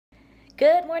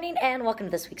Good morning and welcome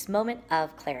to this week's Moment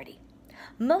of Clarity.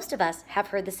 Most of us have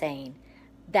heard the saying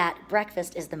that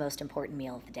breakfast is the most important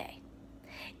meal of the day.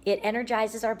 It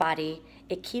energizes our body,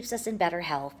 it keeps us in better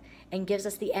health, and gives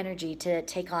us the energy to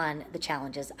take on the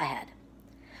challenges ahead.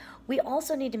 We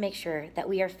also need to make sure that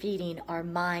we are feeding our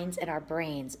minds and our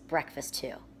brains breakfast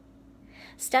too.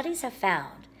 Studies have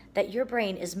found that your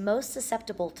brain is most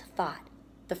susceptible to thought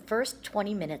the first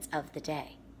 20 minutes of the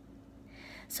day.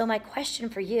 So my question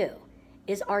for you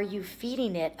is, are you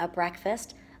feeding it a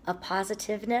breakfast of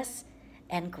positiveness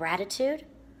and gratitude,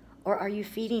 or are you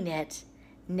feeding it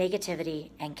negativity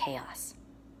and chaos?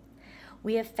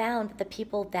 We have found that the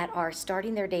people that are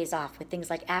starting their days off with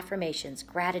things like affirmations,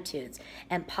 gratitudes,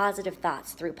 and positive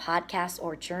thoughts through podcasts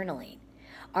or journaling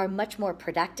are much more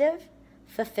productive,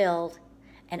 fulfilled,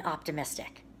 and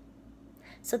optimistic.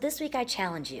 So this week I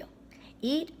challenge you,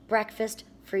 eat breakfast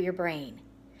for your brain.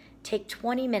 Take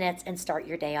 20 minutes and start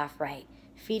your day off right,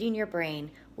 feeding your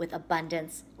brain with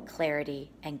abundance,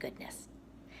 clarity, and goodness.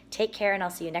 Take care, and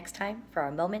I'll see you next time for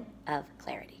our Moment of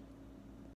Clarity.